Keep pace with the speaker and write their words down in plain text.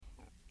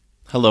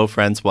Hello,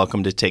 friends.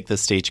 Welcome to Take the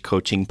Stage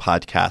Coaching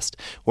Podcast,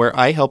 where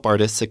I help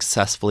artists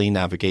successfully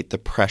navigate the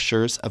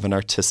pressures of an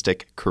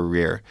artistic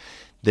career.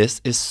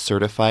 This is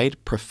certified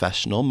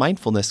professional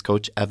mindfulness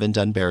coach Evan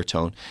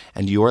Dunbaritone,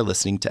 and you are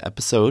listening to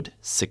episode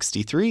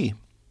 63.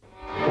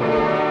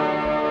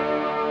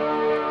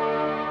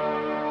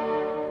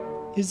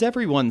 Is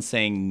everyone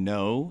saying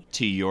no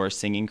to your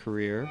singing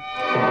career?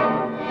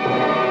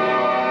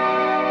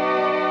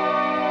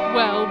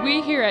 Well,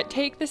 we here at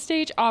Take the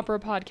Stage Opera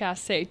Podcast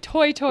say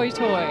toy, toy,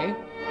 toy.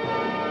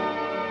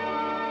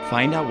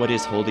 Find out what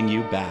is holding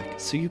you back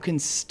so you can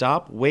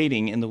stop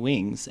waiting in the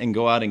wings and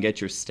go out and get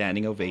your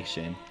standing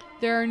ovation.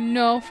 There are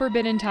no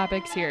forbidden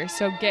topics here,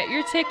 so get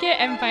your ticket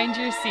and find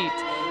your seat.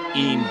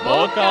 In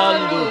Bocca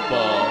al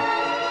Lupo!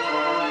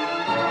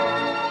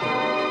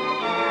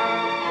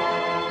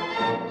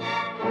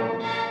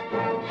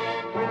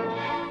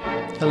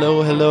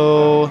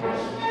 Hello.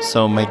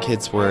 So my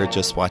kids were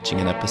just watching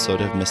an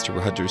episode of Mr.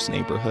 Rogers'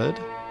 Neighborhood,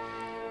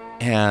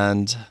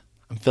 and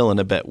I'm feeling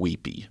a bit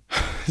weepy.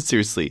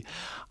 Seriously,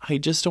 I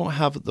just don't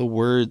have the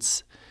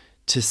words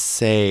to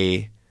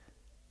say,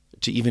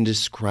 to even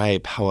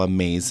describe how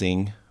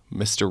amazing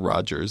Mr.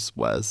 Rogers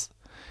was.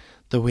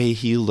 The way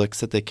he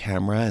looks at the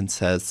camera and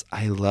says,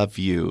 "I love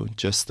you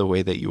just the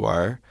way that you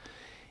are,"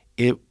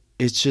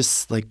 it's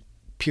just like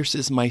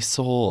pierces my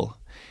soul.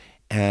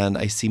 And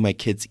I see my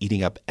kids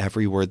eating up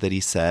every word that he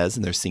says,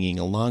 and they're singing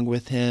along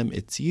with him.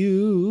 It's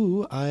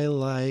you I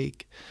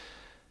like.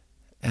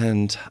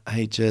 And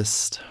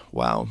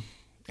wow.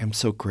 I'm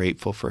so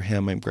grateful for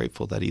him. I'm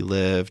grateful that he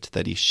lived,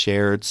 that he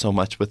shared so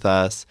much with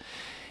us,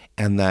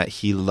 and that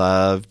he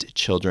loved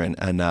children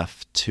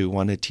enough to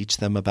want to teach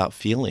them about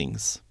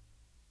feelings,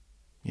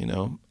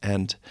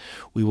 And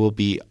we will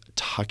be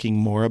talking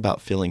more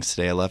about feelings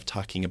today. I love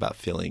talking about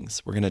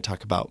feelings. We're going to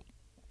talk about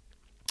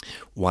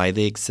why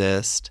they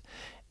exist,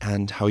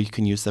 and how you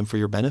can use them for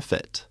your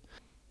benefit.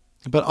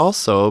 But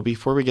also,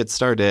 before we get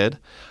started,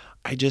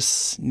 I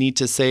just need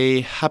to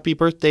say happy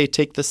birthday,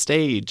 Take the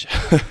Stage.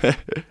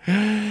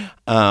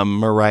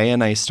 Mariah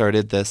and I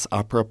started this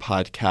opera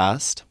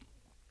podcast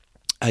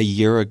a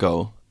year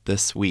ago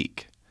this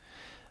week.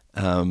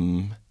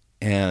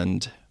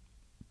 And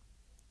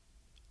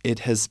it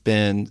has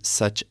been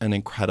such an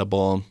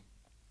incredible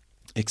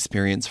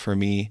experience for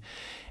me,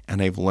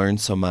 and I've learned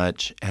so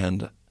much,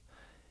 and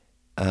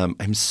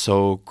I'm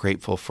so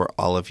grateful for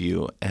all of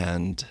you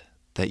and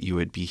that you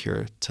would be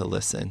here to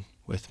listen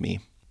with me.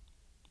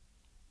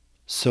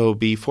 So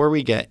before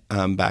we get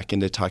back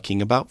into talking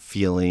about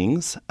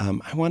feelings,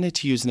 I wanted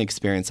to use an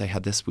experience I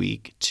had this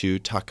week to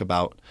talk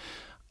about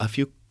a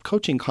few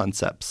coaching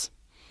concepts.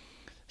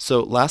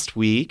 So last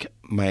week,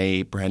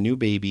 my brand new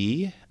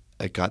baby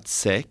got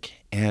sick,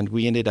 and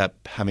we ended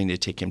up having to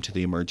take him to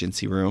the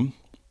emergency room.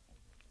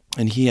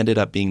 And he ended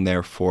up being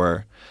there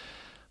for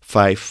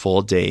 5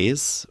 full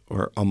days,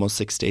 or almost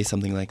 6 days,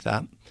 something like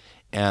that.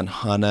 And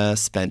Hannah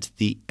spent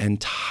the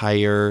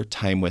entire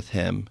time with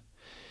him,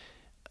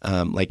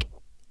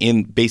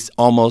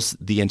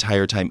 almost the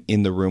entire time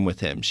in the room with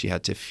him. She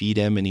had to feed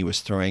him, and he was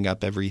throwing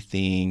up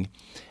everything.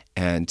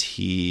 And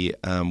he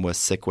was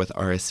sick with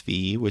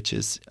RSV, which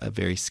is a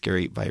very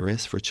scary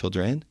virus for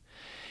children.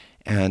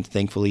 And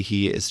thankfully,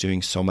 he is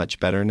doing so much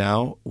better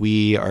now.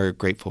 We are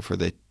grateful for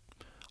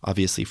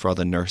all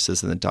the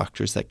nurses and the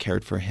doctors that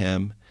cared for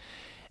him.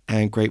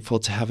 And grateful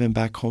to have him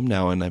back home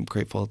now, and I'm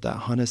grateful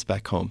that Hannah's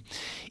back home.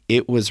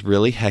 It was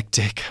really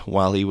hectic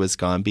while he was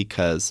gone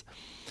because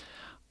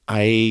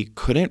I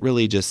couldn't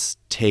really just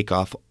take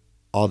off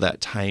all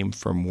that time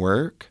from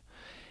work,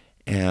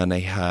 and I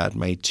had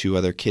my 2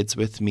 other kids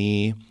with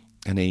me,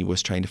 and I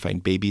was trying to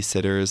find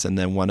babysitters, and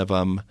then one of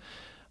them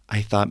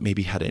I thought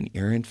maybe had an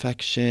ear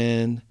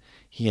infection.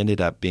 He ended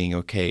up being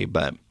okay,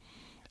 but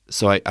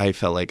so I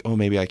felt like,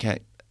 maybe I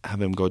can't have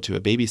him go to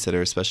a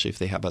babysitter, especially if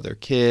they have other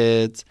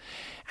kids.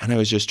 And I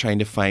was just trying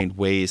to find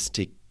ways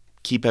to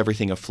keep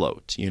everything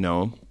afloat,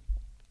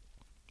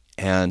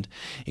 And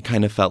it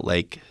kind of felt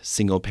like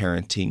single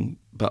parenting,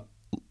 but,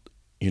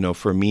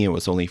 for me, it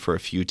was only for a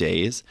few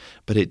days,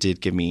 but it did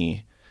give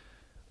me,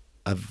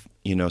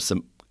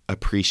 some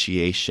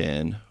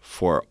appreciation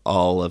for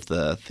all of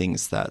the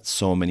things that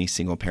so many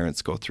single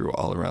parents go through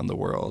all around the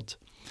world.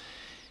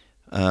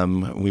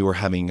 We were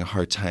having a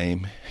hard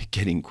time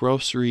getting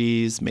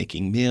groceries,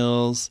 making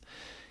meals,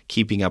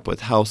 keeping up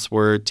with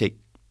housework,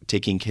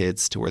 taking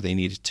kids to where they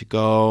needed to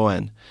go,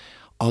 and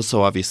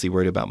also obviously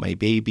worried about my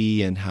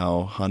baby and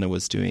how Hannah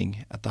was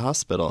doing at the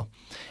hospital.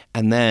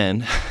 And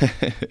then,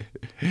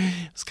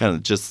 it's kind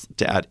of just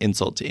to add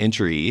insult to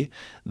injury,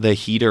 the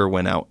heater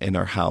went out in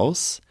our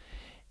house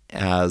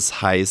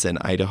as highs in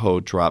Idaho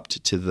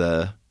dropped to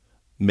the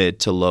mid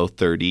to low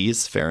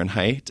 30s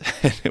Fahrenheit,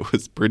 and it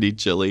was pretty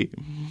chilly.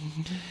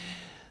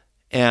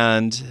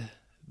 And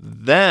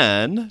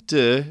then,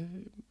 to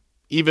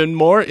even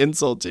more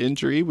insult to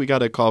injury, we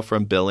got a call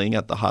from billing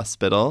at the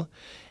hospital,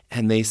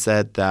 and they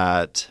said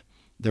that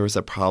there was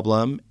a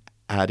problem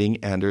adding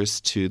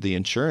Anders to the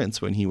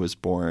insurance when he was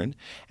born,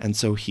 and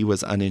so he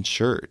was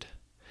uninsured.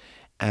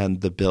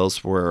 and the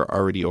bills were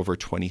already over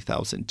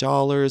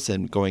 $20,000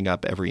 and going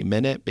up every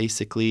minute,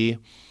 basically.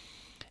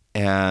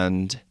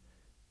 And,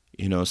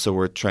 so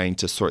we're trying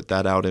to sort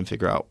that out and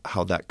figure out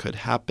how that could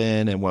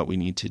happen and what we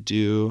need to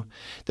do.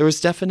 There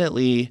was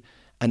definitely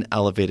an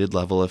elevated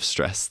level of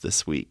stress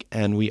this week,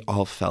 and we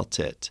all felt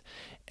it.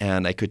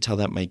 And I could tell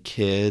that my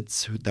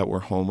kids that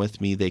were home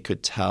with me, they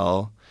could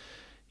tell,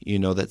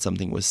 that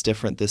something was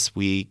different this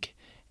week,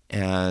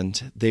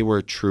 and they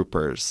were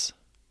troopers.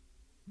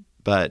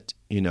 But,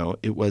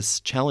 it was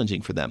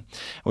challenging for them.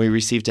 And we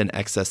received an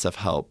excess of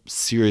help,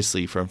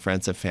 seriously, from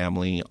friends and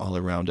family all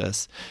around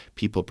us.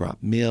 People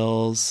brought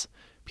meals,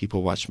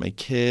 people watched my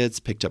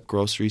kids, picked up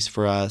groceries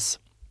for us,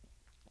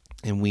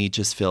 and we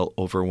just feel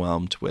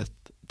overwhelmed with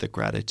the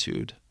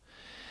gratitude.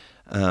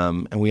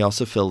 And we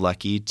also feel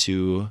lucky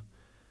to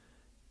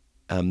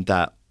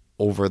that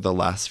over the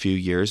last few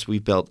years,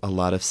 we've built a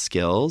lot of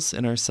skills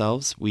in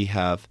ourselves. We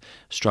have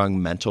strong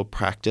mental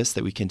practice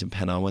that we can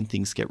depend on when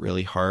things get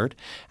really hard.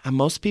 And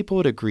most people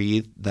would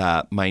agree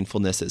that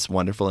mindfulness is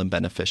wonderful and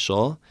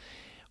beneficial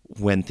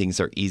when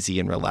things are easy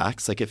and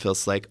relaxed. Like it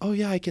feels like, oh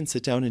yeah, I can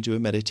sit down and do a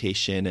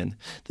meditation and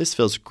this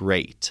feels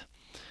great.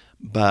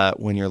 But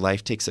when your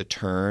life takes a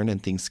turn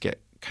and things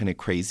get kind of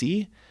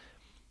crazy,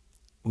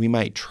 we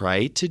might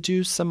try to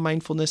do some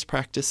mindfulness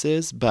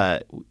practices,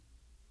 but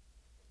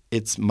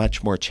it's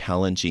much more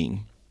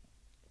challenging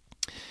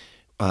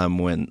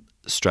when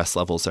stress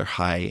levels are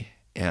high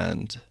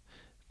and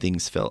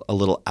things feel a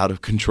little out of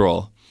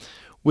control,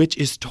 which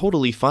is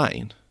totally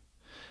fine.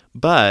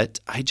 But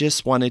I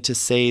just wanted to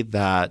say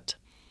that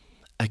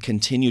a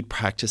continued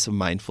practice of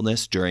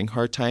mindfulness during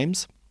hard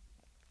times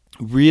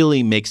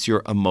really makes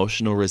your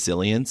emotional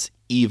resilience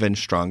even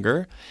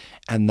stronger.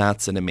 And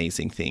that's an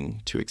amazing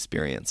thing to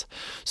experience.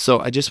 So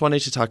I just wanted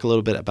to talk a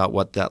little bit about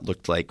what that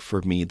looked like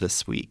for me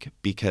this week,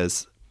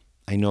 because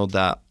I know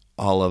that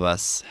all of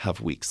us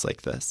have weeks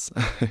like this.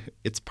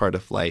 It's part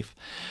of life.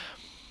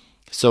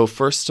 So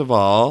first of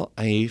all,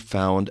 I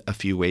found a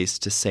few ways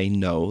to say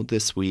no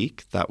this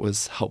week. That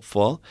was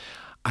helpful.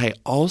 I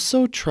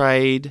also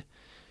tried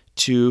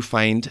to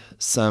find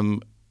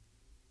some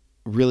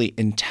really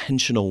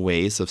intentional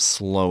ways of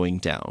slowing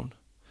down.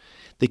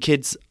 The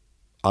kids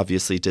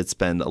obviously did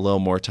spend a little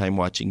more time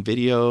watching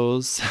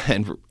videos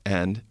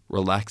and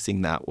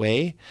relaxing that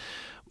way.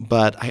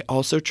 But I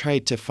also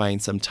tried to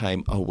find some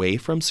time away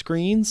from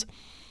screens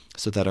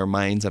so that our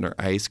minds and our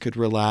eyes could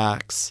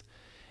relax.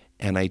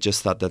 And I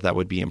just thought that that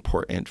would be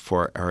important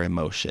for our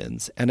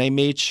emotions. And I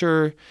made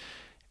sure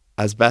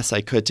as best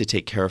I could to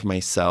take care of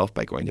myself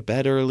by going to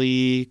bed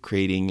early,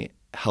 creating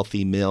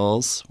healthy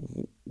meals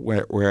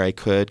where I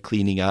could,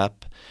 cleaning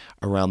up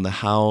around the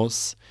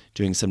house,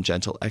 doing some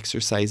gentle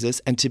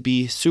exercises. And to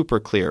be super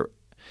clear,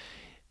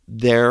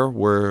 there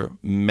were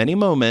many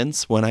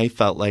moments when I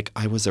felt like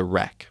I was a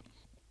wreck.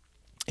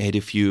 I had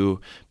a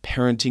few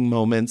parenting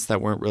moments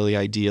that weren't really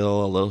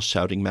ideal, a little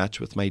shouting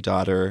match with my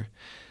daughter.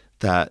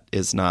 That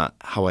is not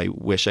how I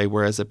wish I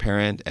were as a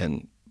parent,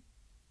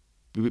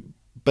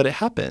 but it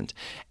happened.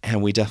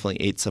 And we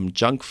definitely ate some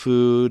junk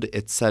food,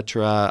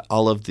 etc.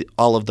 All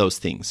of those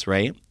things,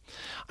 right?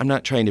 I'm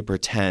not trying to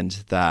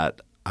pretend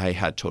that I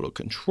had total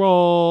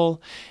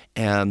control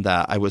and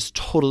that I was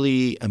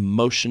totally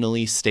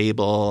emotionally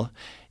stable.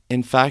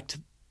 In fact,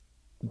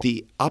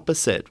 the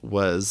opposite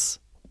was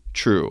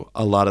true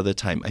a lot of the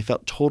time. I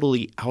felt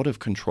totally out of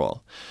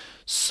control.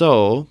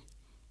 So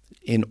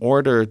in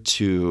order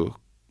to,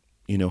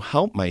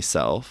 help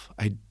myself,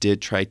 I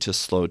did try to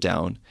slow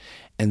down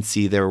and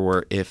see if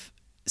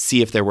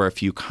there were a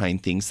few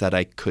kind things that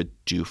I could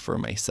do for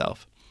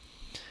myself.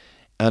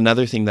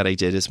 Another thing that I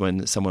did is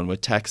when someone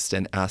would text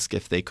and ask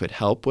if they could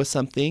help with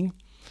something,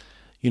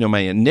 my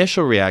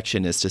initial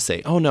reaction is to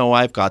say, oh no,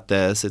 I've got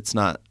this. It's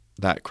not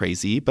that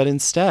crazy. But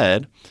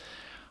instead,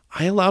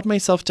 I allowed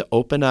myself to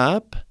open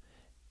up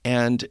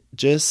and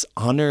just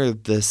honor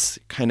this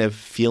kind of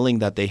feeling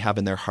that they have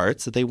in their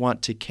hearts that they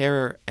want to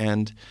care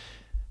and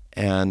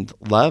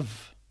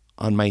love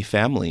on my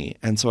family.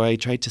 And so I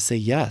tried to say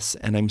yes.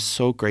 And I'm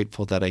so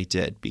grateful that I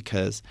did,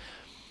 because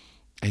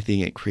I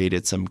think it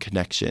created some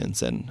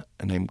connections, and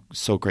I'm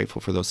so grateful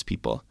for those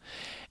people.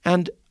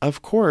 And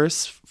of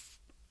course,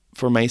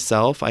 for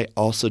myself, I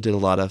also did a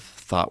lot of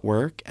thought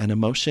work and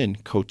emotion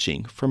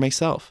coaching for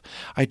myself.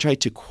 I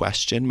tried to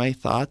question my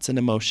thoughts and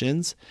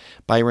emotions.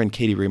 Byron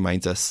Katie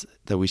reminds us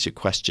that we should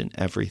question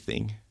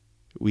everything.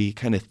 We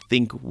kind of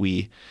think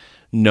we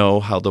know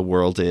how the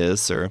world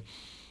is,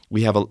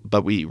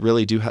 but we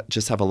really do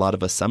just have a lot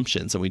of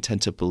assumptions, and we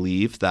tend to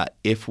believe that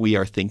if we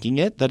are thinking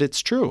it, that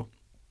it's true,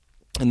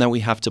 and that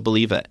we have to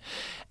believe it.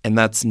 And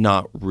that's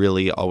not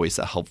really always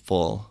a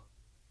helpful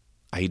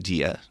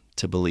idea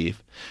to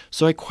believe.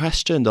 So I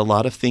questioned a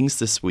lot of things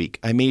this week.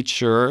 I made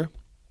sure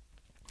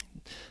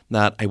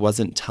that I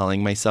wasn't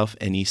telling myself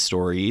any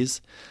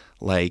stories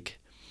like,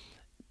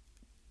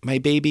 my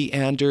baby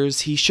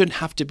Anders, he shouldn't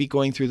have to be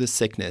going through this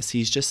sickness.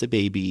 He's just a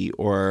baby.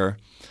 Or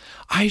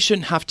I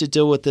shouldn't have to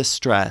deal with this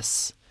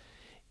stress.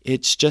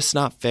 It's just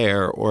not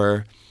fair.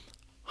 Or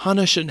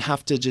Hannah shouldn't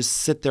have to just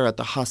sit there at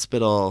the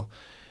hospital,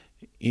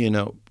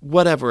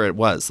 whatever it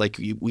was. Like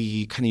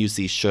we kind of use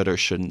these should or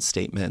shouldn't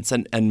statements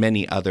and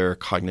many other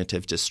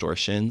cognitive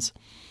distortions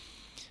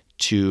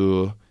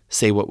to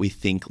say what we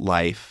think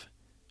life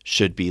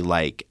should be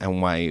like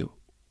and why.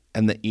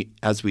 And that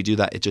as we do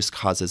that, it just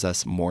causes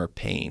us more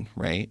pain,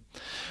 right?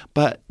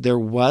 But there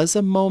was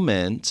a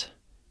moment,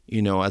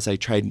 as I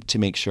tried to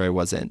make sure I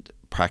wasn't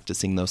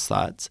practicing those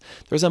thoughts,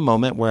 there was a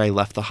moment where I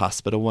left the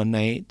hospital one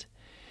night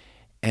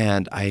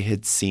and I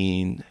had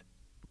seen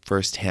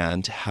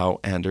firsthand how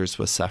Anders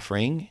was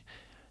suffering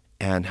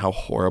and how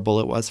horrible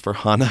it was for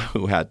Hannah,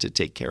 who had to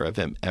take care of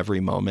him every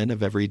moment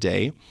of every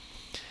day.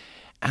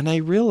 And I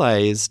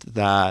realized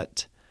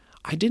that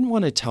I didn't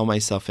want to tell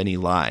myself any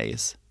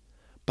lies,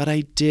 but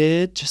I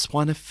did just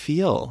want to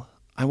feel.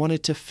 I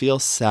wanted to feel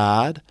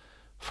sad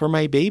for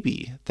my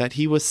baby, that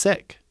he was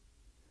sick.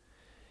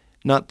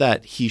 Not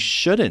that he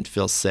shouldn't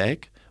feel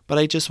sick, but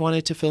I just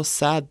wanted to feel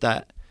sad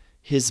that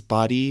his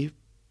body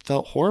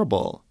felt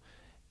horrible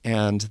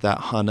and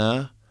that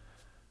Hannah,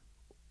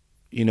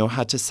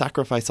 had to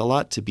sacrifice a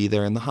lot to be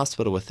there in the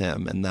hospital with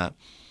him, and that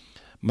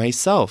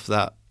myself,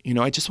 that,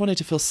 I just wanted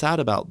to feel sad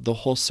about the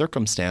whole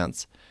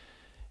circumstance.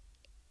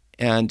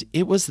 And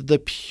it was the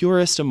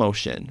purest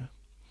emotion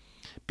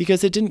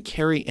because it didn't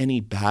carry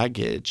any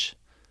baggage.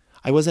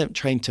 I wasn't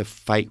trying to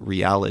fight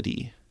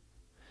reality.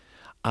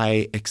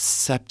 I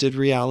accepted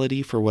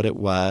reality for what it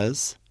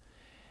was,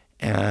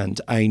 and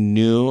I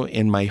knew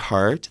in my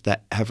heart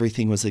that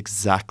everything was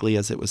exactly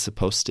as it was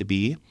supposed to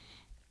be.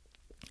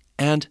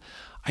 And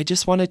I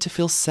just wanted to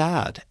feel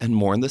sad and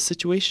mourn the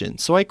situation.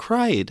 So I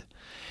cried.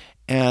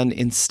 And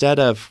instead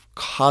of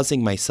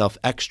causing myself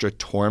extra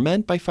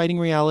torment by fighting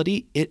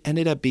reality, it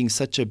ended up being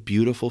such a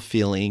beautiful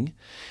feeling.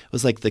 It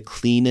was like the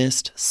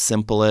cleanest,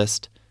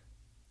 simplest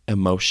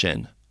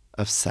emotion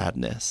of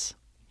sadness.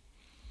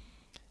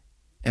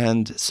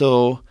 And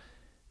so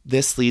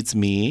this leads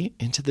me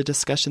into the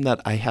discussion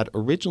that I had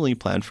originally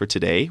planned for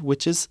today,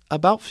 which is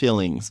about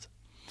feelings.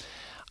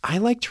 I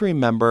like to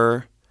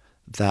remember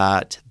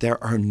that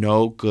there are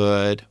no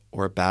good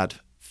or bad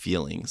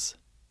feelings.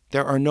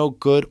 There are no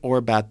good or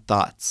bad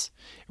thoughts.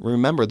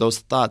 Remember, those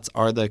thoughts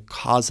are the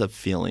cause of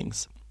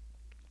feelings.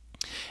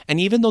 And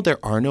even though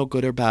there are no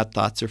good or bad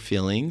thoughts or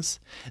feelings,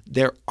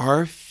 there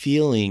are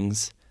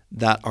feelings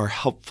that are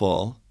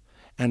helpful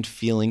and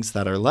feelings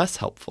that are less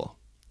helpful.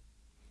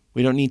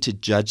 We don't need to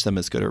judge them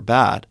as good or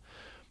bad,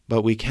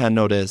 but we can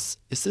notice,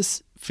 is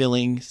this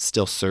feeling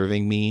still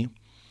serving me?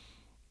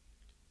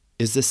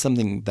 Is this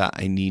something that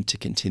I need to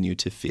continue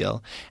to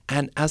feel?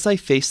 And as I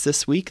faced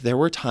this week, there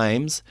were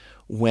times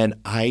when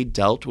I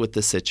dealt with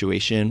the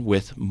situation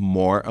with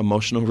more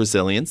emotional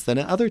resilience than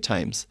at other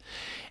times.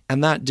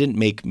 And that didn't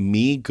make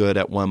me good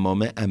at one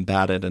moment and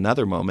bad at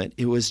another moment.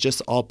 It was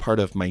just all part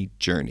of my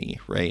journey,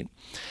 right?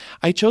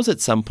 I chose at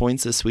some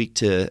points this week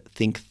to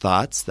think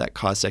thoughts that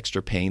caused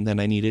extra pain than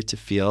I needed to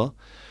feel.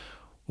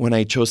 When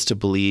I chose to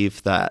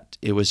believe that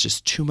it was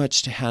just too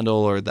much to handle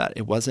or that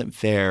it wasn't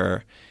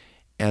fair.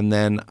 And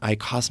then I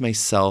caused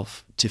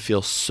myself to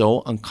feel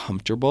so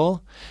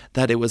uncomfortable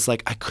that it was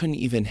like I couldn't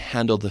even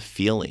handle the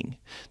feeling.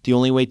 The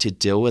only way to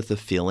deal with a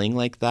feeling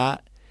like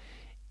that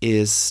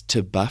is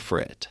to buffer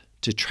it,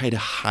 to try to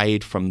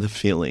hide from the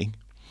feeling.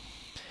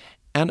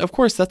 And of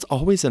course, that's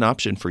always an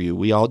option for you.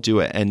 We all do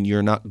it, and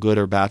you're not good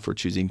or bad for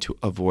choosing to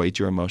avoid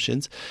your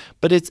emotions.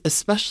 But it's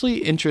especially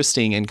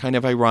interesting and kind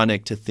of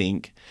ironic to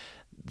think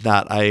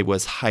that I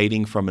was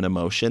hiding from an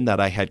emotion that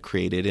I had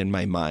created in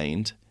my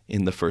mind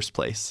in the first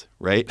place,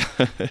 right?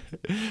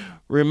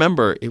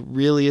 Remember, it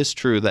really is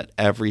true that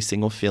every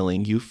single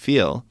feeling you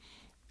feel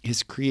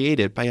is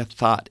created by a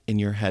thought in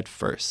your head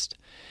first.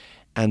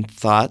 And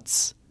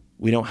thoughts,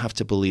 we don't have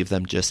to believe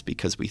them just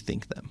because we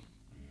think them.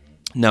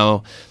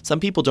 Now, some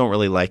people don't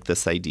really like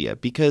this idea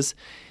because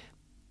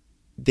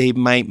they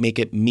might make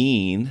it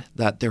mean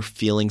that their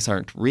feelings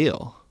aren't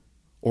real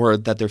or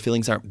that their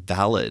feelings aren't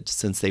valid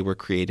since they were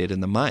created in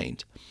the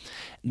mind.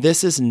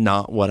 This is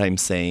not what I'm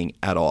saying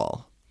at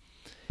all.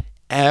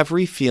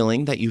 Every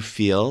feeling that you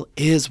feel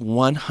is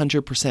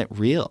 100%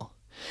 real.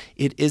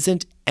 It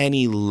isn't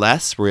any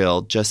less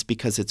real just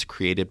because it's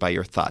created by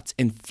your thoughts.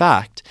 In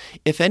fact,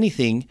 if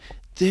anything,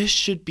 this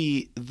should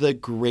be the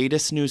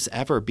greatest news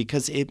ever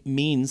because it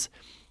means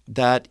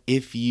that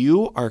if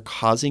you are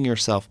causing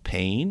yourself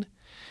pain,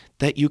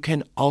 that you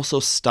can also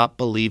stop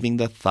believing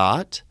the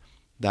thought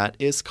that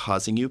is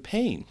causing you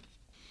pain.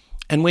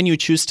 And when you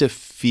choose to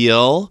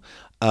feel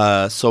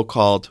a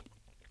so-called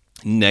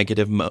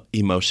negative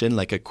emotion,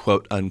 like a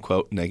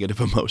quote-unquote negative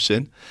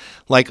emotion,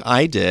 like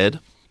I did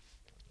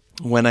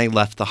when I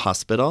left the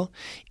hospital,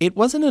 it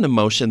wasn't an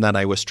emotion that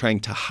I was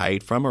trying to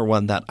hide from or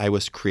one that I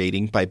was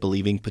creating by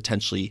believing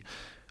potentially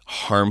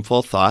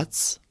harmful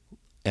thoughts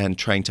and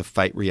trying to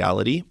fight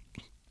reality.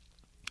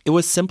 It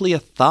was simply a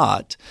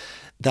thought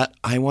that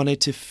I wanted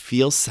to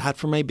feel sad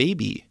for my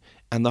baby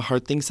and the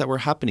hard things that were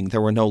happening.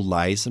 There were no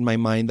lies in my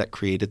mind that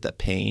created that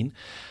pain.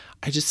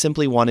 I just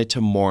simply wanted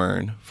to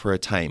mourn for a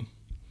time.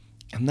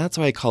 And that's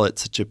why I call it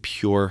such a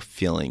pure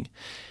feeling.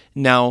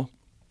 Now,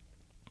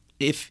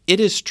 if it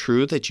is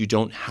true that you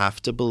don't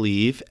have to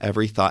believe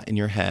every thought in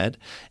your head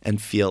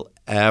and feel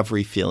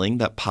every feeling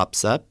that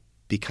pops up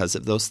because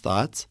of those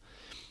thoughts,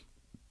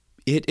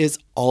 it is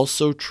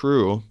also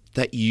true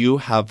that you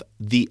have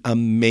the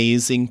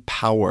amazing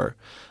power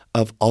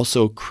of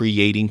also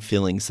creating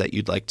feelings that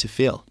you'd like to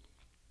feel.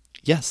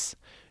 Yes,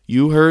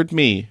 you heard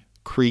me.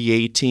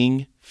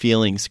 Creating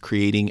feelings,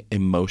 creating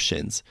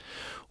emotions.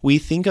 We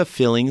think of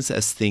feelings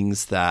as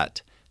things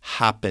that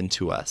happen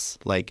to us,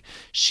 like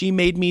she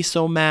made me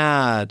so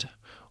mad,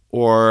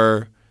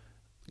 or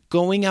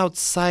going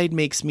outside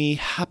makes me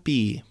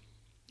happy,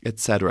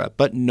 etc.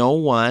 But no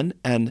one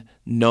and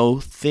no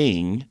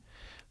thing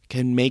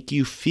can make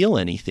you feel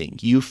anything.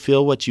 You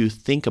feel what you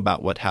think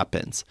about what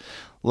happens.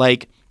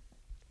 Like,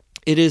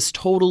 it is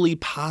totally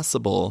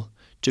possible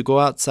to go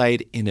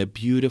outside in a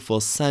beautiful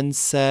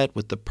sunset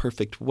with the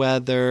perfect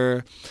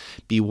weather,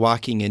 be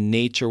walking in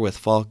nature with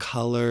fall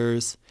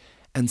colors,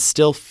 and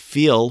still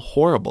feel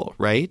horrible,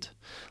 right?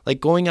 Like,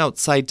 going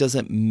outside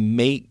doesn't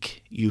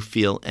make you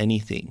feel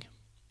anything.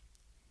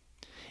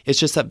 It's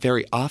just that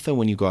very often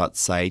when you go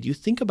outside, you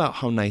think about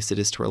how nice it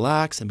is to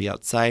relax and be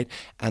outside,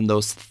 and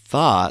those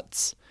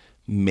thoughts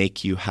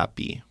make you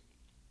happy,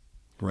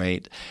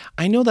 right?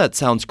 I know that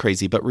sounds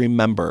crazy, but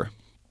remember,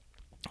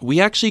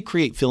 we actually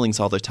create feelings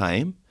all the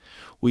time.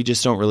 We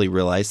just don't really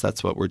realize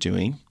that's what we're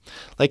doing.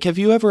 Like, have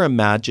you ever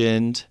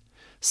imagined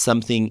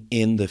something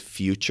in the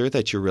future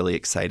that you're really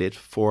excited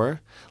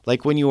for?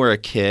 Like when you were a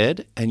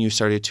kid and you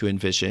started to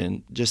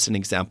envision, just an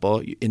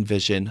example, you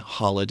envision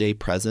holiday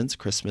presents,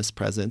 Christmas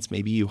presents,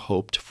 maybe you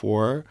hoped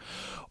for,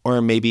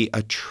 or maybe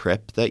a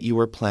trip that you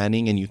were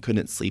planning and you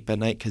couldn't sleep at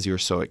night because you were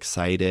so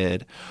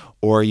excited,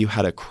 or you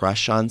had a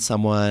crush on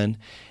someone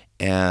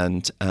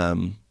and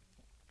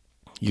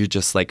you're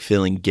just like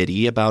feeling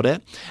giddy about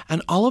it.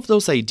 And all of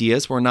those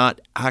ideas were not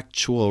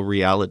actual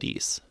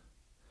realities.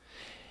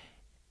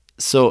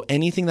 So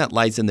anything that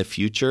lies in the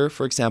future,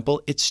 for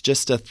example, it's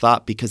just a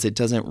thought because it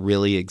doesn't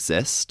really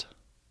exist.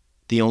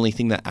 The only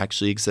thing that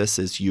actually exists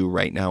is you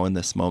right now in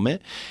this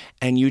moment.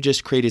 And you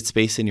just created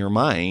space in your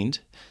mind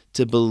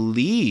to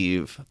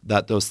believe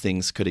that those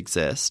things could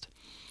exist.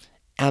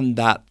 And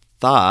that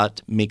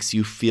thought makes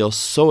you feel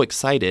so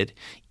excited,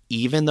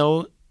 even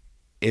though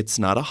it's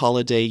not a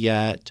holiday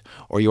yet,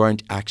 or you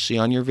aren't actually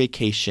on your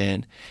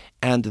vacation.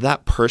 And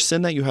that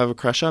person that you have a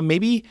crush on,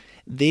 maybe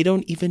they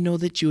don't even know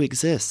that you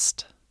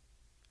exist.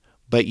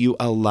 But you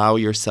allow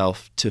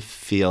yourself to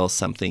feel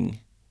something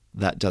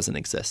that doesn't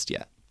exist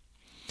yet.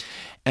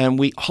 And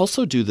we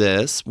also do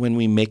this when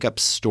we make up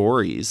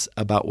stories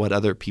about what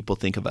other people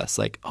think of us.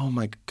 Like, oh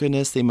my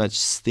goodness, they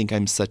must think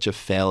I'm such a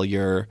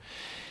failure.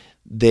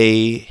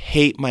 They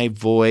hate my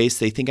voice.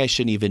 They think I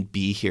shouldn't even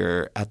be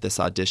here at this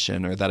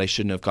audition, or that I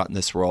shouldn't have gotten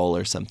this role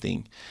or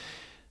something.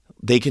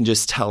 They can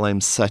just tell I'm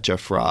such a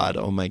fraud.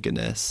 Oh my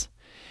goodness.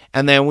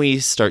 And then we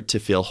start to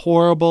feel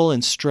horrible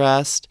and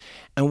stressed,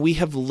 and we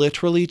have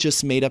literally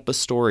just made up a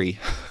story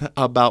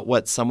about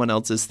what someone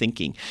else is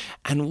thinking,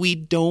 and we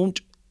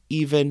don't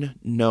even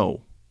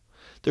know.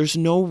 There's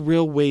no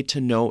real way to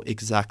know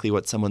exactly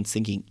what someone's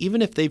thinking,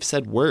 even if they've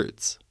said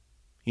words.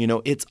 You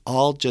know, it's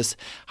all just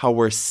how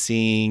we're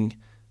seeing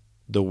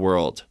the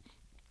world.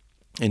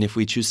 And if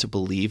we choose to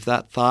believe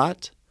that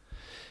thought,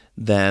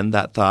 then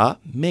that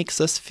thought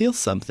makes us feel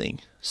something.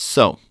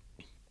 So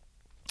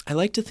I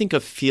like to think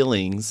of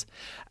feelings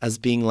as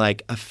being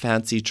like a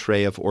fancy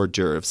tray of hors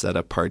d'oeuvres at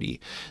a party.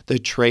 The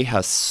tray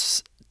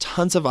has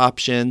tons of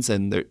options,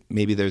 and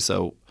maybe there's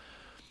a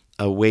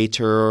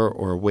waiter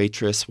or a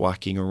waitress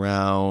walking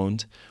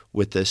around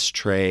with this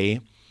tray.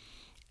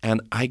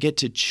 And I get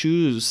to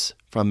choose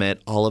from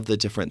it all of the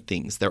different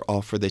things. They're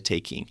all for the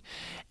taking.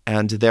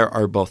 And there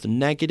are both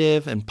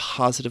negative and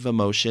positive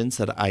emotions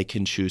that I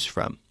can choose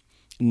from.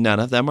 None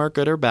of them are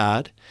good or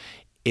bad.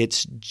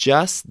 It's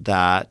just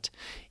that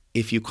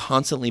if you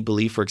constantly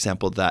believe, for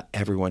example, that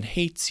everyone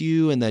hates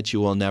you and that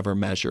you will never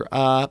measure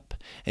up,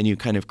 and you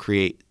kind of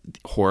create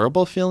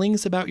horrible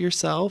feelings about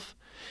yourself,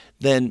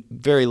 then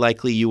very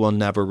likely you will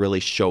never really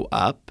show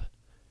up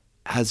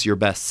as your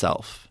best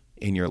self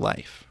in your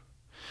life.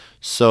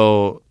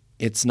 So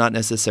it's not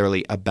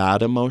necessarily a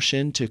bad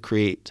emotion to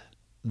create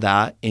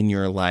that in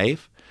your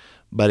life,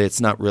 but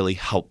it's not really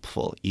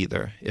helpful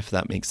either, if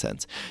that makes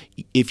sense.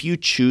 If you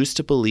choose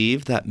to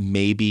believe that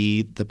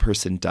maybe the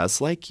person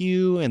does like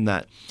you, and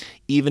that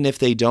even if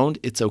they don't,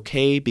 it's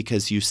okay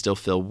because you still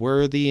feel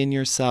worthy in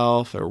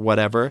yourself or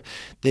whatever,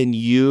 then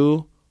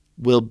you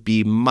will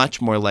be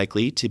much more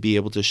likely to be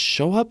able to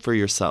show up for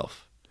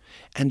yourself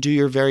and do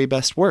your very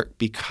best work,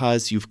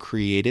 because you've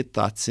created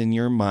thoughts in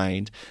your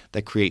mind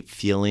that create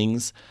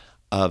feelings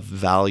of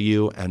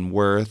value and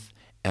worth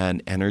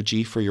and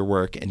energy for your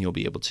work, and you'll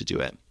be able to do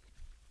it.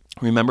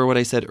 Remember what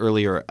I said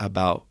earlier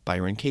about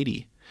Byron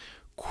Katie.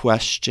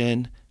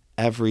 Question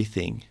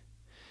everything.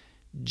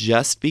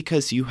 Just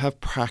because you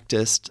have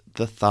practiced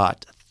the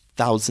thought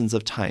thousands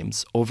of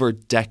times over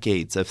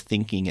decades of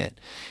thinking it,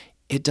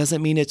 it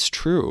doesn't mean it's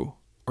true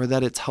or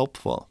that it's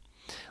helpful.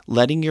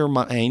 Letting your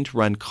mind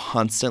run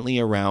constantly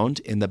around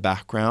in the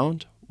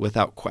background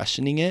without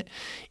questioning it,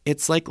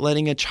 it's like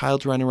letting a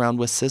child run around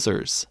with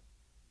scissors.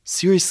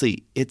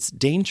 Seriously, it's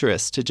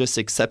dangerous to just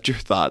accept your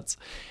thoughts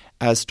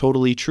as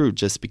totally true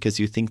just because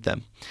you think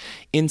them.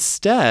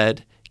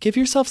 Instead, give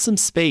yourself some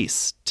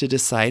space to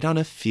decide on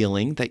a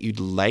feeling that you'd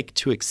like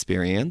to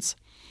experience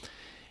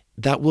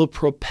that will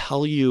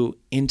propel you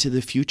into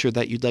the future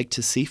that you'd like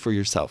to see for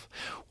yourself.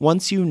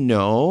 Once you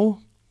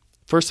know,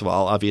 first of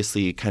all,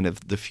 obviously kind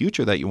of the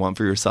future that you want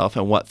for yourself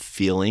and what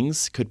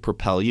feelings could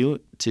propel you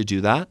to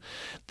do that,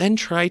 then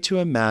try to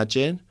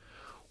imagine,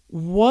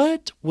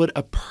 what would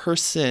a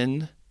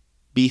person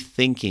be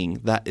thinking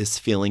that is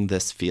feeling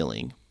this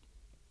feeling?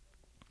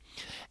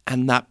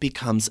 And that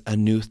becomes a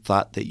new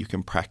thought that you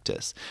can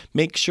practice.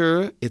 Make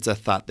sure it's a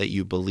thought that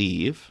you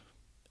believe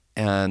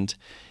and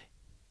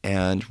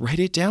write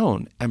it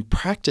down and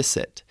practice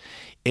it.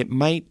 It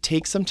might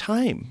take some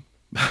time,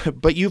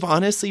 but you've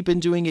honestly been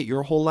doing it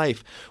your whole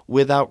life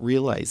without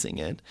realizing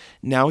it.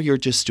 Now you're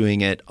just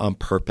doing it on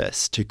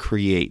purpose to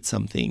create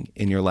something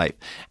in your life.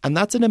 And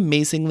that's an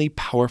amazingly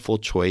powerful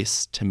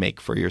choice to make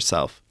for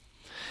yourself.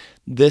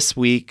 This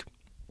week,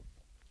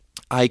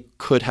 I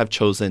could have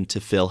chosen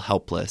to feel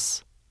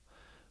helpless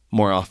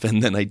more often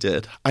than I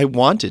did. I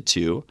wanted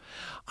to.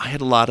 I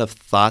had a lot of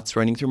thoughts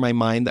running through my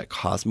mind that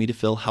caused me to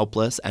feel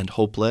helpless and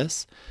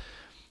hopeless.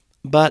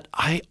 But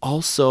I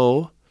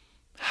also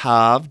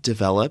have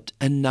developed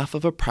enough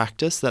of a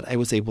practice that I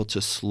was able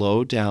to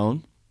slow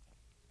down,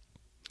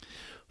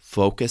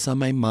 focus on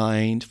my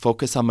mind,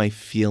 focus on my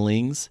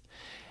feelings,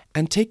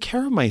 and take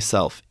care of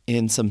myself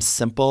in some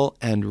simple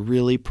and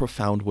really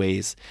profound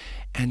ways,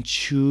 and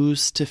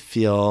choose to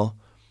feel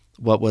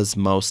what was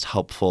most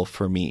helpful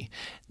for me.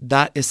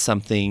 That is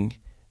something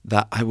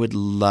that I would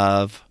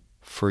love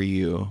for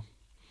you,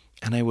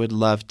 and I would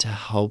love to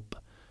help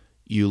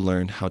you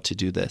learn how to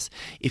do this.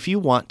 If you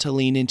want to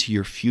lean into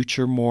your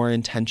future more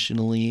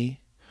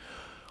intentionally,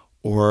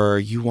 or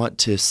you want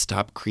to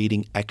stop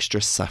creating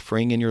extra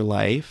suffering in your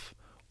life,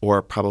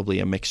 or probably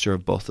a mixture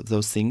of both of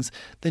those things,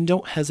 then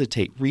don't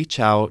hesitate. Reach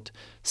out,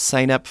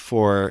 sign up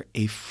for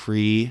a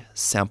free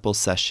sample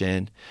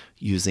session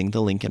using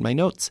the link in my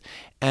notes.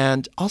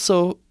 And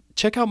also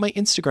check out my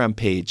Instagram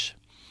page.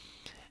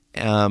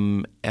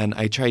 And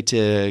I try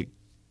to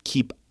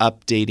keep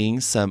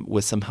updating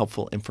with some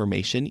helpful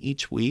information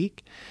each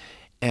week.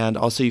 And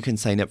also you can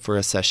sign up for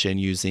a session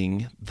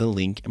using the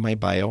link in my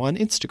bio on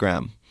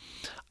Instagram.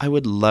 I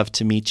would love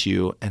to meet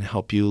you and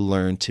help you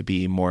learn to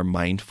be more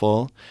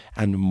mindful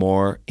and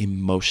more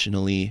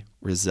emotionally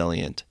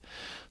resilient.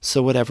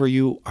 So whatever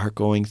you are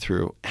going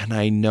through, and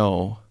I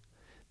know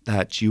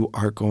that you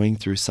are going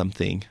through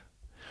something,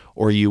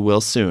 or you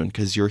will soon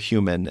because you're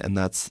human and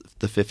that's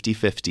the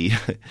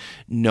 50-50,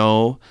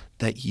 know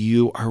that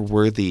you are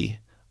worthy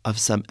of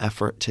some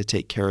effort to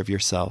take care of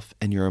yourself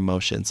and your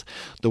emotions.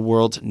 The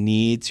world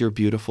needs your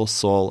beautiful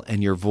soul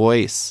and your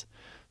voice.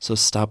 So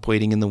stop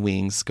waiting in the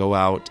wings, go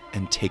out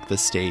and take the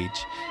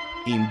stage.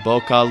 In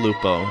bocca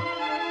lupo.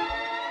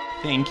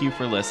 Thank you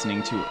for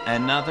listening to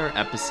another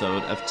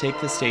episode of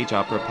Take the Stage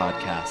Opera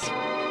Podcast.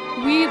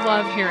 We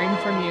love hearing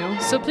from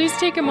you, so please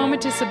take a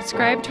moment to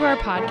subscribe to our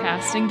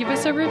podcast and give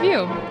us a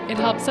review. It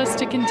helps us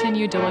to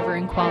continue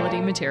delivering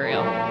quality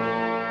material.